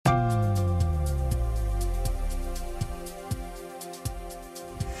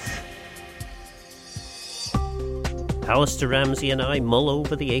Alistair Ramsey and I mull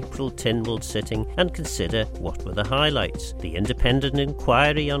over the April Tynwald sitting and consider what were the highlights. The independent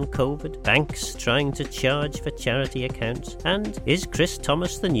inquiry on COVID, banks trying to charge for charity accounts, and is Chris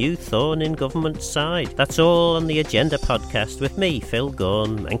Thomas the new thorn in government's side? That's all on the Agenda podcast with me, Phil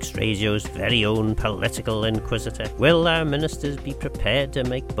Gaughan, Manx Radio's very own political inquisitor. Will our ministers be prepared to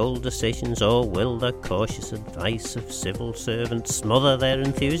make bold decisions, or will the cautious advice of civil servants smother their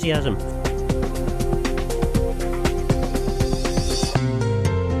enthusiasm?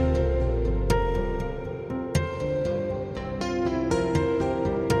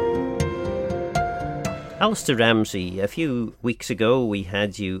 Alistair Ramsey, a few weeks ago we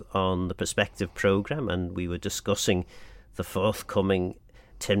had you on the Perspective programme and we were discussing the forthcoming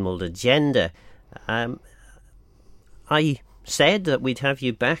Tynwald agenda. I said that we'd have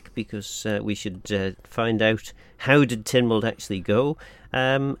you back because we should find out how did Tynwald actually go.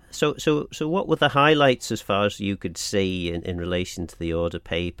 So what were the highlights as far as you could see in relation to the order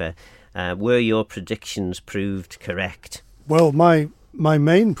paper? Were your predictions proved correct? Well, my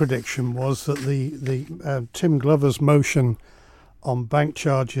main prediction was that the Tim Glover's motion on bank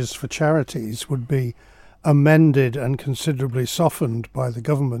charges for charities would be amended and considerably softened by the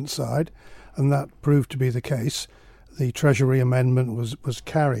government side, and that proved to be the case. The Treasury amendment was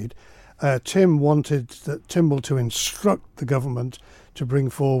carried. Tim wanted Tynwald to instruct the government to bring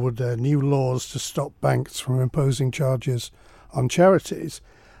forward new laws to stop banks from imposing charges on charities.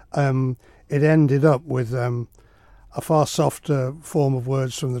 It ended up with a far softer form of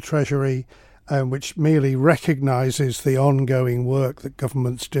words from the Treasury, which merely recognises the ongoing work that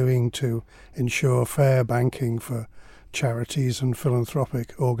government's doing to ensure fair banking for charities and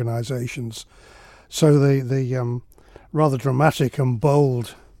philanthropic organisations. So the rather dramatic and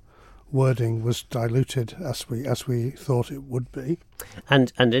bold wording was diluted as we thought it would be.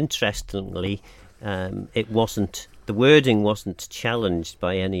 And interestingly, the wording wasn't challenged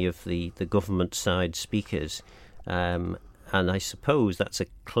by any of the government side speakers. And I suppose that's a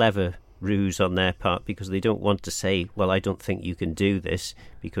clever ruse on their part, because they don't want to say, well, I don't think you can do this,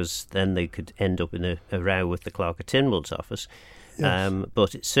 because then they could end up in a row with the Clerk of Tynwald's office. Yes.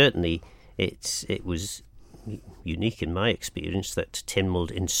 But it was unique in my experience that Tynwald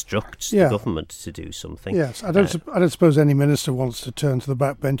instructs the government to do something. Yes, I don't suppose any minister wants to turn to the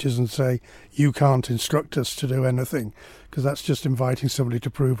backbenchers and say, you can't instruct us to do anything, because that's just inviting somebody to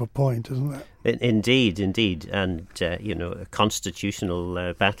prove a point, isn't it? Indeed. And,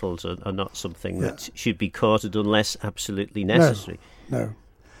 constitutional battles are not something that should be courted unless absolutely necessary. No.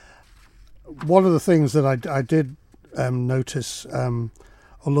 One of the things that I did notice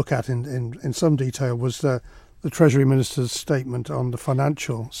or look at in some detail was the Treasury Minister's statement on the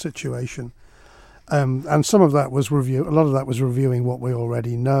financial situation. And some of that was a lot of that was reviewing what we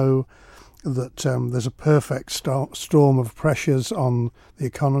already know, that there's a perfect storm of pressures on the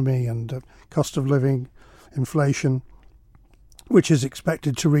economy and cost of living, inflation, which is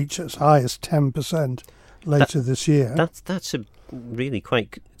expected to reach as high as 10% later this year. That's a really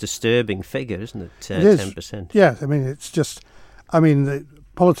quite disturbing figure, isn't it? It is. 10%. Yeah, the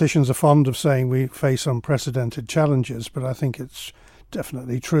politicians are fond of saying we face unprecedented challenges, but I think it's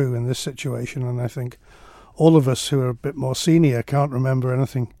definitely true in this situation, and I think all of us who are a bit more senior can't remember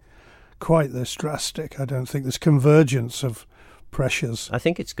anything quite this drastic. I don't think there's convergence of pressures. I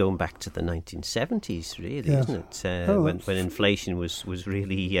think it's going back to the 1970s, really, isn't it? When inflation was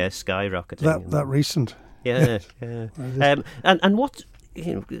really skyrocketing. That recent. Yeah. And what...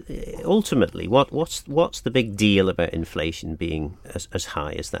 ultimately, what's the big deal about inflation being as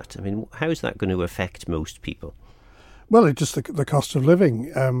high as that? I mean, how is that going to affect most people? Well, it's just the cost of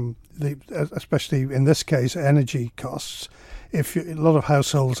living, especially in this case, energy costs. A lot of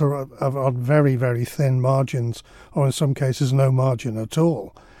households are on very, very thin margins, or in some cases no margin at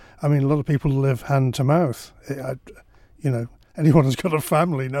all. I mean, a lot of people live hand to mouth. Anyone who's got a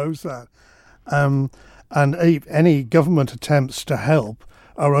family knows that. And any government attempts to help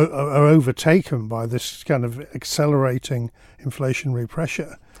are overtaken by this kind of accelerating inflationary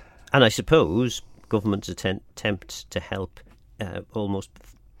pressure. And I suppose government's attempts to help almost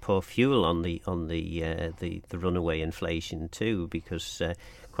pour fuel on the runaway inflation too, because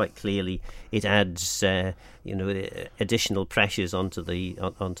quite clearly it adds additional pressures onto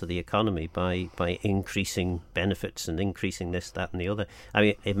the economy by increasing benefits and increasing this, that, and the other. I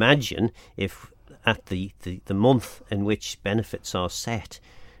mean, imagine if at the month in which benefits are set,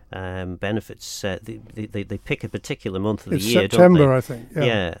 they pick a particular month of the year, September, don't they? I think.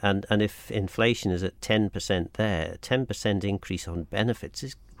 Yeah, and if inflation is at 10% there, 10% increase on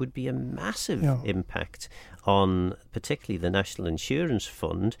benefits would be a massive impact on particularly the National Insurance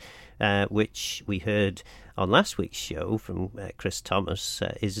Fund, which we heard on last week's show from Chris Thomas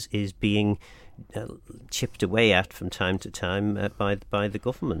is being chipped away at from time to time by the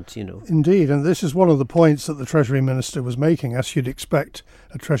government. Indeed, and this is one of the points that the Treasury Minister was making, as you'd expect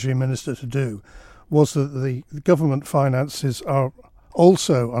a Treasury Minister to do, was that the government finances are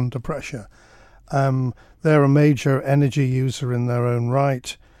also under pressure. They're a major energy user in their own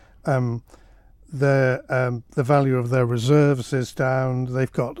right. The value of their reserves is down.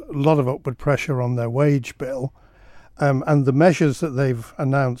 They've got a lot of upward pressure on their wage bill. And the measures that they've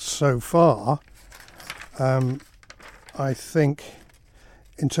announced so far, I think,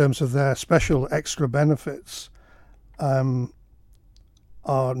 in terms of their special extra benefits,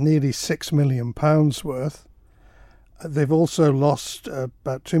 are nearly £6 million worth. They've also lost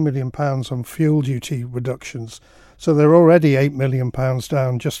about £2 million on fuel duty reductions. So they're already £8 million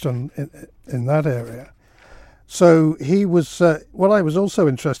down just in that area. So he was. What I was also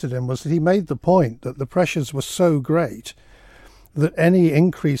interested in was that he made the point that the pressures were so great that any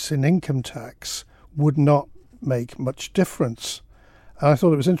increase in income tax would not make much difference. And I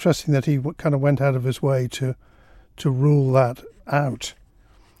thought it was interesting that he kind of went out of his way to rule that out.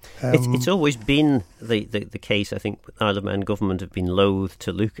 It's always been the case. I think Isle of Man government have been loath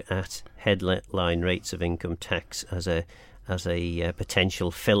to look at headline rates of income tax as a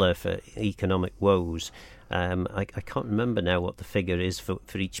potential filler for economic woes. I can't remember now what the figure is for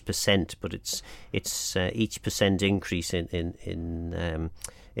each percent, but it's each percent increase in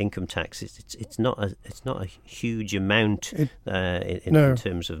income tax. It's not a huge amount in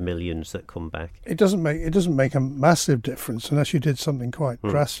terms of millions that come back. It doesn't make a massive difference unless you did something quite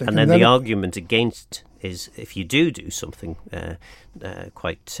drastic. And then the argument against is if you do something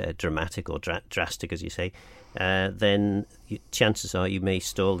quite dramatic or drastic, as you say, then chances are you may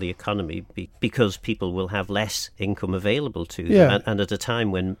stall the economy because people will have less income available to them, and at a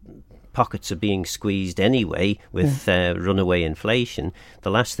time when pockets are being squeezed anyway with runaway inflation,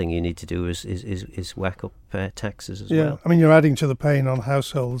 the last thing you need to do is whack up taxes as well. I mean, you're adding to the pain on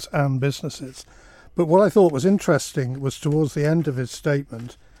households and businesses. But what I thought was interesting was towards the end of his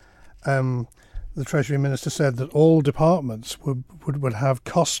statement, the Treasury Minister said that all departments would have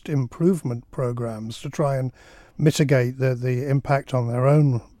cost improvement programmes to try and mitigate the impact on their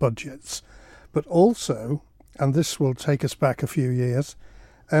own budgets, but also, and this will take us back a few years,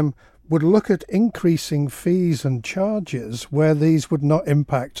 would look at increasing fees and charges where these would not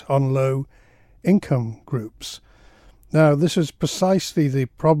impact on low income groups. Now, this is precisely the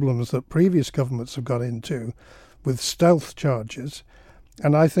problems that previous governments have got into with stealth charges.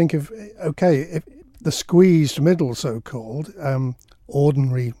 And I think if the squeezed middle, so-called,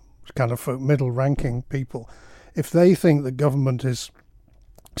 ordinary kind of middle-ranking people, if they think the government is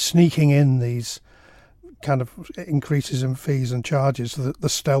sneaking in these kind of increases in fees and charges, the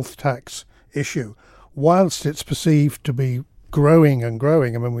stealth tax issue, whilst it's perceived to be growing and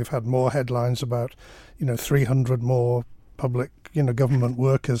growing. I mean, we've had more headlines about, 300 more public, government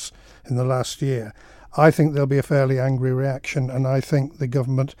workers in the last year. I think there'll be a fairly angry reaction, and I think the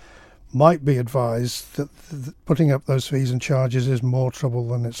government might be advised that putting up those fees and charges is more trouble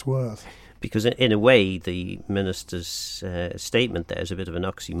than it's worth. Because in a way, the minister's statement there is a bit of an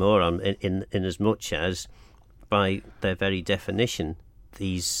oxymoron in as much as, by their very definition,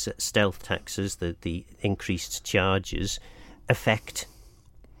 these stealth taxes, the increased charges, affect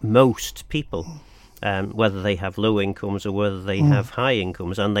most people, whether they have low incomes or whether they have high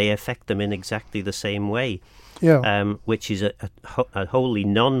incomes, and they affect them in exactly the same way, which is a wholly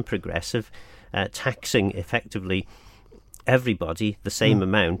non-progressive, taxing effectively everybody the same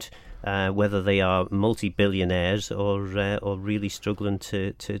amount, whether they are multi-billionaires or really struggling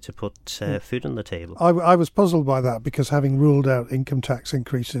to put food on the table. I was puzzled by that, because having ruled out income tax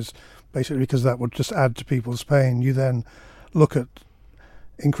increases, basically because that would just add to people's pain, you then look at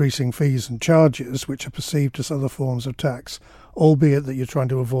increasing fees and charges, which are perceived as other forms of tax, albeit that you're trying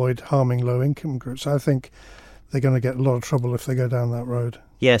to avoid harming low-income groups. I think they're going to get a lot of trouble if they go down that road.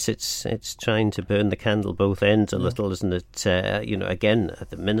 Yes, it's trying to burn the candle both ends a little, isn't it? Again,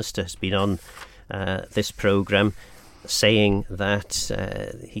 the minister has been on this programme saying that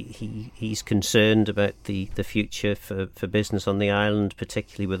he's concerned about the future for business on the island,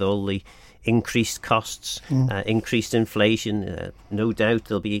 particularly with all the increased costs, increased inflation. No doubt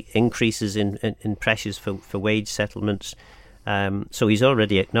there'll be increases in pressures for wage settlements. So he's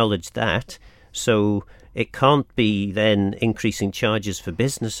already acknowledged that. So it can't be then increasing charges for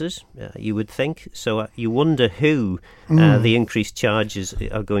businesses, you would think. So you wonder who the increased charges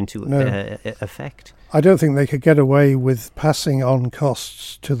are going to affect. I don't think they could get away with passing on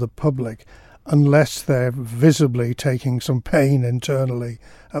costs to the public unless they're visibly taking some pain internally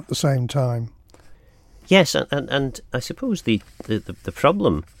at the same time. Yes, and I suppose the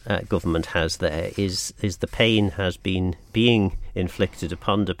problem government has there is the pain has been being inflicted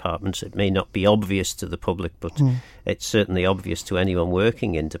upon departments. It may not be obvious to the public, but it's certainly obvious to anyone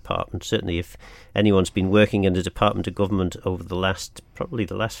working in departments. Certainly if anyone's been working in a department of government over probably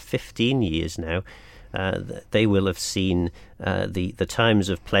the last 15 years now, they will have seen the times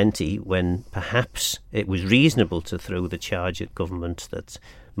of plenty when perhaps it was reasonable to throw the charge at government that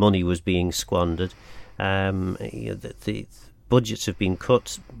money was being squandered. The budgets have been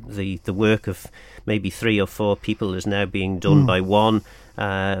cut. The work of maybe 3 or 4 people is now being done by one,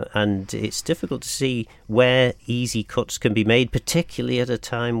 and it's difficult to see where easy cuts can be made, particularly at a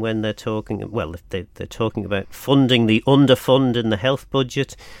time when they're talking. Well, if they're talking about funding the underfund in the health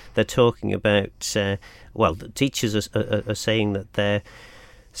budget, they're talking about. The teachers are saying that their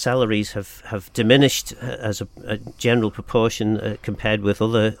salaries have diminished as a general proportion compared with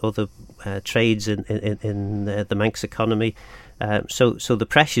other trades in the Manx economy. So the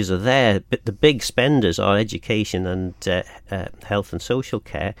pressures are there, but the big spenders are education and health and social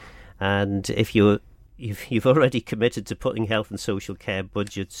care. And if you've already committed to putting health and social care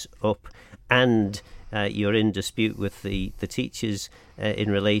budgets up, and you're in dispute with the teachers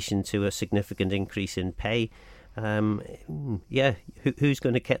in relation to a significant increase in pay. Who's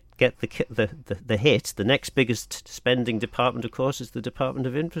going to get the hit? The next biggest spending department, of course, is the Department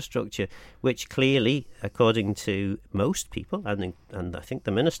of Infrastructure, which clearly, according to most people, and I think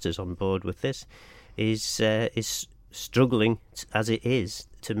the minister's on board with this, is struggling as it is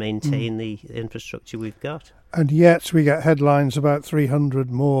to maintain the infrastructure we've got. And yet we get headlines about 300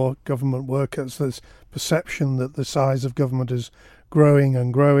 more government workers. There's perception that the size of government is growing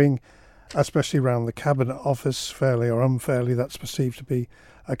and growing, especially around the Cabinet Office, fairly or unfairly. That's perceived to be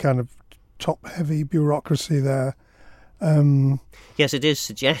a kind of top-heavy bureaucracy there. Yes, it is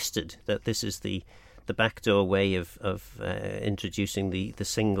suggested that this is the backdoor way of introducing the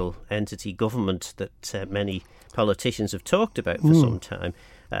single entity government that many politicians have talked about for some time.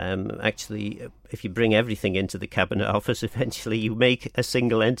 Actually, if you bring everything into the Cabinet Office, eventually you make a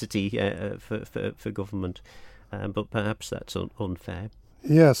single entity for government. But perhaps that's unfair.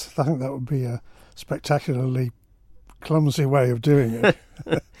 Yes, I think that would be a spectacularly clumsy way of doing it.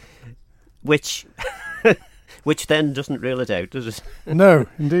 Which then doesn't rule it out, does it? No,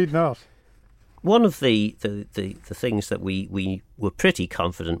 indeed not. One of the things that we were pretty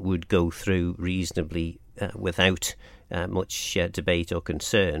confident would go through reasonably without much debate or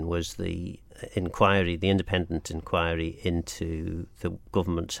concern was the independent inquiry into the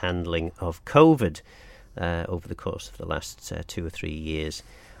government's handling of COVID over the course of the last 2 or 3 years.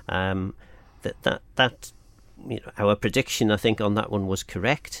 Our prediction, I think, on that one was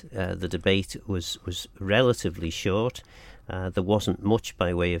correct. The debate was relatively short. There wasn't much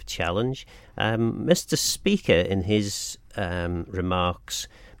by way of challenge. Mr. Speaker, in his remarks,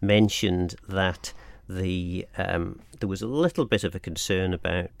 mentioned that there was a little bit of a concern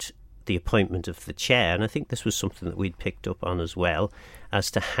about the appointment of the chair, and I think this was something that we'd picked up on as well,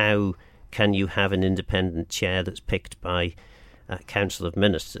 as to how can you have an independent chair that's picked by a Council of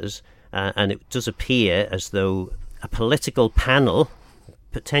Ministers, and it does appear as though a political panel,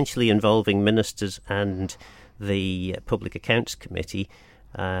 potentially involving ministers and the Public Accounts Committee,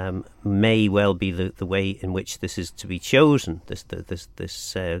 may well be the way in which this is to be chosen,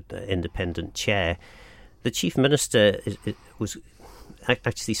 this independent chair. The Chief Minister was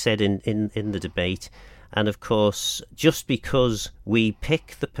actually said in the debate, and of course, just because we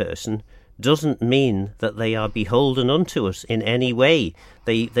pick the person doesn't mean that they are beholden unto us in any way.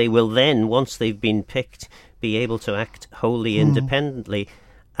 They will then, once they've been picked, be able to act wholly independently.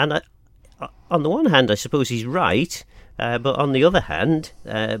 And on the one hand, I suppose he's right, but on the other hand,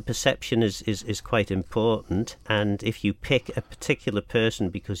 perception is quite important. And if you pick a particular person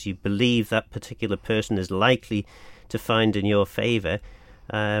because you believe that particular person is likely to find in your favour,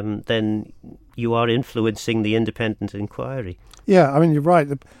 then you are influencing the independent inquiry. Yeah, I mean, you're right.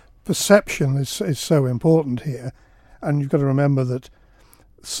 The perception is so important here. And you've got to remember that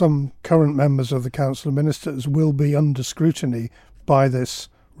some current members of the Council of Ministers will be under scrutiny by this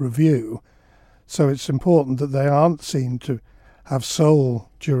review. So it's important that they aren't seen to have sole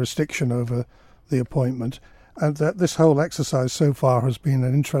jurisdiction over the appointment, and that this whole exercise so far has been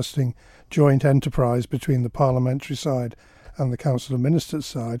an interesting joint enterprise between the parliamentary side and the Council of Ministers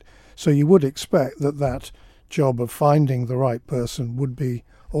side. So you would expect that job of finding the right person would be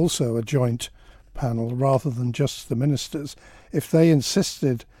also a joint panel rather than just the ministers. If they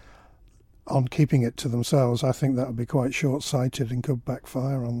insisted on keeping it to themselves, I think that would be quite short-sighted and could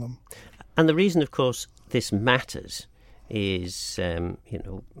backfire on them. And the reason, of course, this matters is,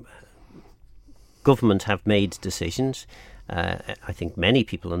 government have made decisions. I think many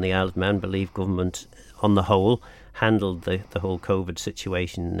people on the Isle of Man believe government, on the whole, handled the whole COVID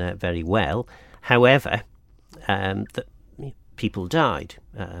situation very well. However, people died.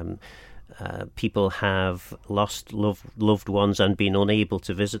 People have lost loved ones and been unable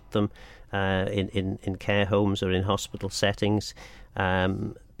to visit them in care homes or in hospital settings.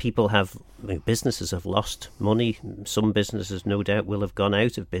 Businesses have lost money. Some businesses, no doubt, will have gone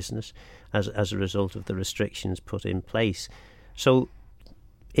out of business as a result of the restrictions put in place. So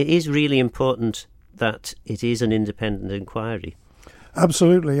it is really important that it is an independent inquiry.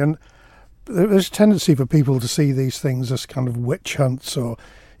 Absolutely. And there's a tendency for people to see these things as kind of witch hunts or,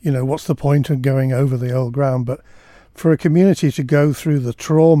 what's the point of going over the old ground? But for a community to go through the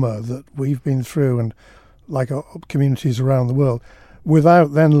trauma that we've been through, and like communities around the world,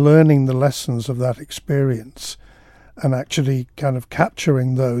 without then learning the lessons of that experience and actually kind of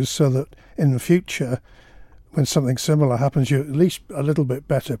capturing those so that in the future, when something similar happens, you're at least a little bit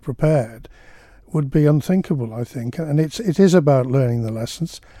better prepared, would be unthinkable, I think. And it is about learning the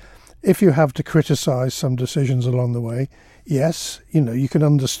lessons. If you have to criticise some decisions along the way, yes, you can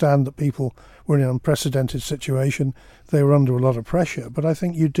understand that people were in an unprecedented situation. They were under a lot of pressure. But I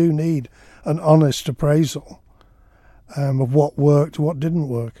think you do need an honest appraisal of what worked, what didn't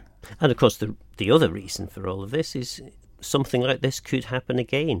work. And of course, the other reason for all of this is something like this could happen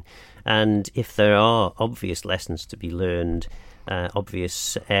again. And if there are obvious lessons to be learned,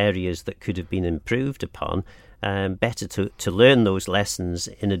 obvious areas that could have been improved upon, better to learn those lessons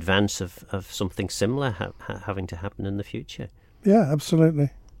in advance of something similar having to happen in the future. Yeah, absolutely.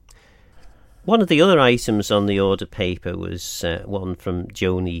 One of the other items on the order paper was one from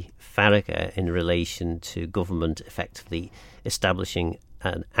Joni Farragher in relation to government effectively establishing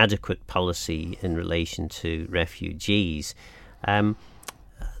an adequate policy in relation to refugees. How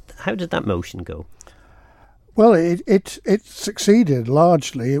did that motion go? Well, it succeeded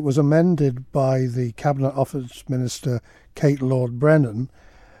largely. It was amended by the Cabinet Office Minister, Kate Lord-Brennan,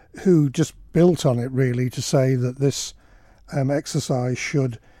 who just built on it really to say that this exercise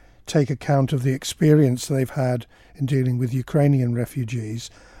should take account of the experience they've had in dealing with Ukrainian refugees,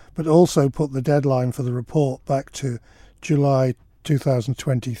 but also put the deadline for the report back to July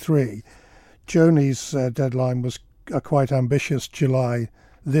 2023. Joni's deadline was a quite ambitious July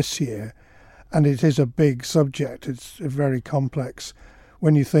this year. And it is a big subject. It's very complex.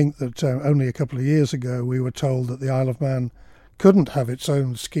 When you think that only a couple of years ago we were told that the Isle of Man couldn't have its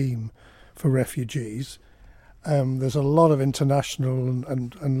own scheme for refugees, there's a lot of international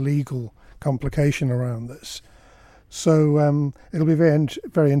and legal complication around this. So it'll be very,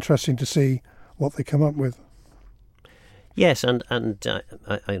 very interesting to see what they come up with. Yes, and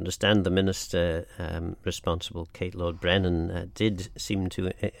I understand the minister responsible, Kate Lord-Brennan, did seem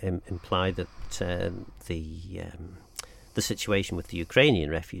to imply that the situation with the Ukrainian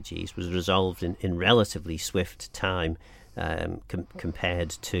refugees was resolved in relatively swift time compared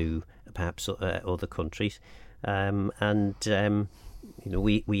to perhaps other countries,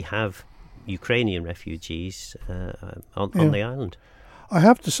 we have Ukrainian refugees on the island. I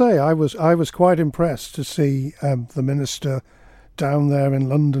have to say, I was quite impressed to see the minister down there in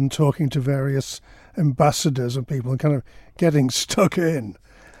London talking to various ambassadors and people and kind of getting stuck in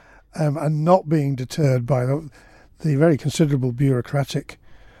and not being deterred by the very considerable bureaucratic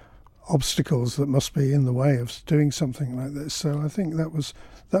obstacles that must be in the way of doing something like this. So I think that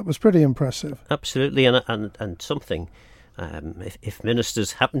was pretty impressive. Absolutely, and something. If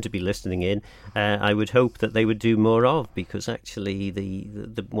ministers happen to be listening in, I would hope that they would do more of, because actually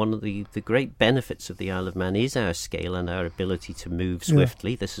the one of the great benefits of the Isle of Man is our scale and our ability to move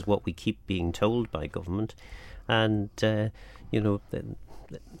swiftly. Yeah. This is what we keep being told by government, and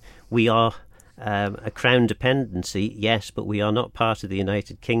we are a Crown dependency, yes, but we are not part of the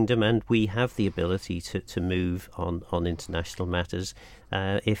United Kingdom, and we have the ability to move on international matters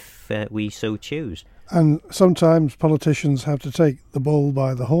if we so choose. And sometimes politicians have to take the bull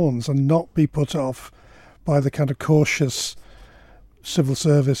by the horns and not be put off by the kind of cautious civil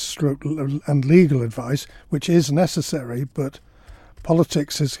service and legal advice, which is necessary, but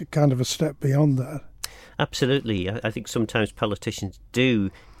politics is kind of a step beyond that. Absolutely. I think sometimes politicians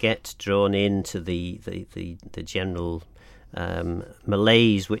do get drawn into the general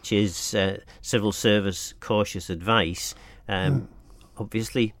malaise, which is civil service cautious advice,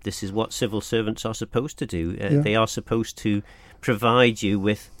 Obviously, this is what civil servants are supposed to do. They are supposed to provide you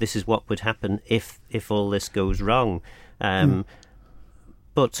with, this is what would happen if all this goes wrong.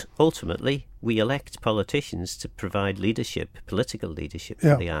 But ultimately, we elect politicians to provide leadership, political leadership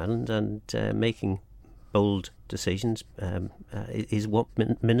for the island, and making bold decisions is what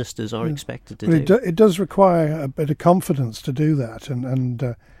ministers are expected to do. It does require a bit of confidence to do that,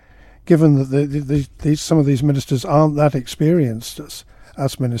 and given that some of these ministers aren't that experienced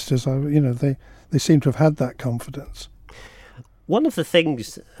as ministers, they seem to have had that confidence. One of the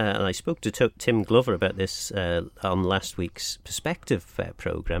things, and I spoke to Tim Glover about this on last week's Perspective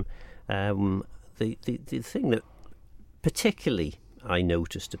programme, the thing that particularly I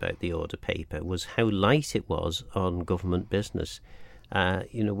noticed about the Order paper was how light it was on government business.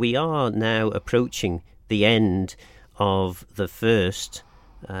 We are now approaching the end of the first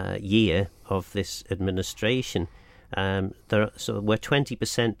year of this administration. So we're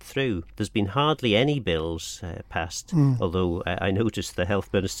 20% through. There's been hardly any bills passed, although I noticed the Health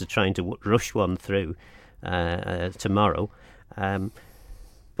Minister trying to rush one through tomorrow.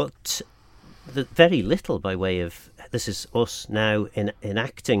 But very little by way of, this is us now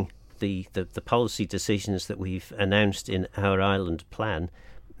enacting the policy decisions that we've announced in our island plan.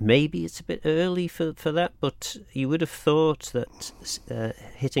 Maybe it's a bit early for that, but you would have thought that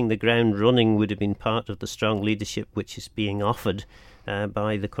hitting the ground running would have been part of the strong leadership which is being offered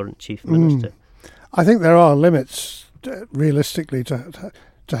by the current Chief Minister. I think there are limits, realistically, to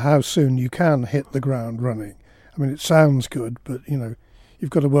how soon you can hit the ground running. I mean, it sounds good, but, you've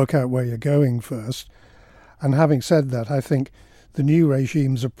got to work out where you're going first. And having said that, I think the new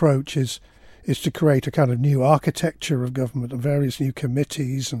regime's approach is to create a kind of new architecture of government and various new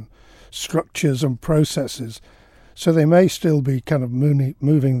committees and structures and processes. So they may still be kind of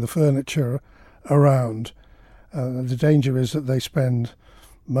moving the furniture around. The danger is that they spend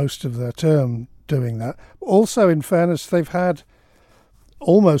most of their term doing that. Also, in fairness, they've had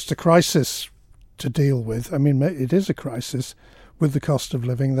almost a crisis to deal with. I mean, it is a crisis with the cost of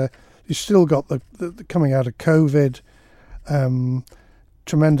living. You've still got the coming out of COVID,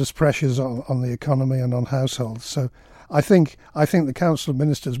 tremendous pressures on the economy and on households. So I think the Council of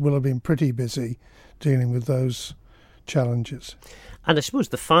Ministers will have been pretty busy dealing with those challenges. And I suppose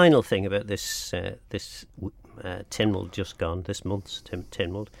the final thing about this Tynwald just gone, this month's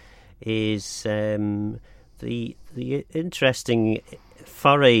Tynwald, is the interesting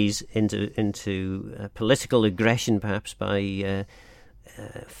forays into political aggression, perhaps by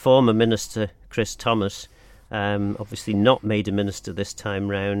former Minister Chris Thomas. Obviously not made a minister this time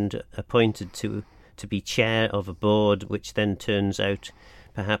round, appointed to be chair of a board which then turns out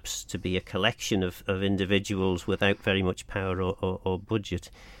perhaps to be a collection of individuals without very much power or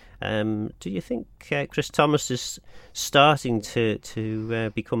budget. Do you think Chris Thomas is starting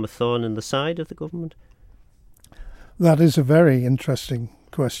to become a thorn in the side of the government? That is a very interesting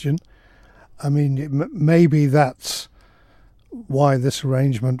question. I mean, maybe that's why this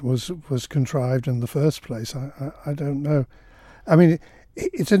arrangement was contrived in the first place. I don't know. I mean,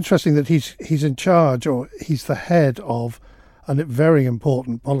 it's interesting that he's in charge, or he's the head of a very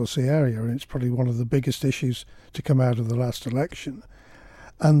important policy area, and it's probably one of the biggest issues to come out of the last election,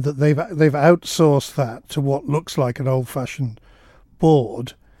 and that they've outsourced that to what looks like an old-fashioned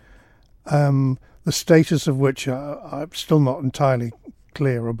board, the status of which I'm still not entirely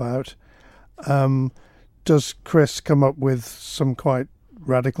clear about. Does Chris come up with some quite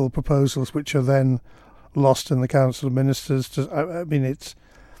radical proposals which are then lost in the Council of Ministers? I mean, it's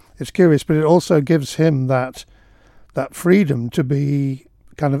curious, but it also gives him that freedom to be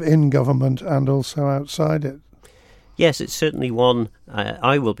kind of in government and also outside it. Yes, it's certainly one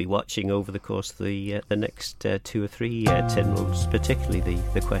I will be watching over the course of the next 2 or 3 Tynwalds, particularly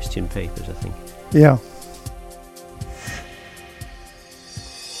the question papers, I think. Yeah.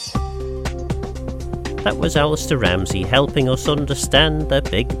 That was Alistair Ramsey helping us understand the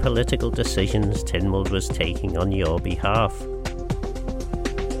big political decisions Tynwald was taking on your behalf.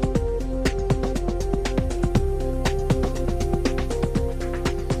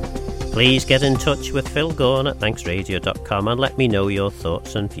 Please get in touch with Phil Gaughan at manxradio.com and let me know your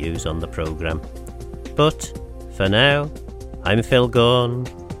thoughts and views on the programme. But for now, I'm Phil Gaughan.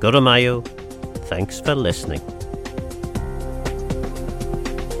 Guramayo. Thanks for listening.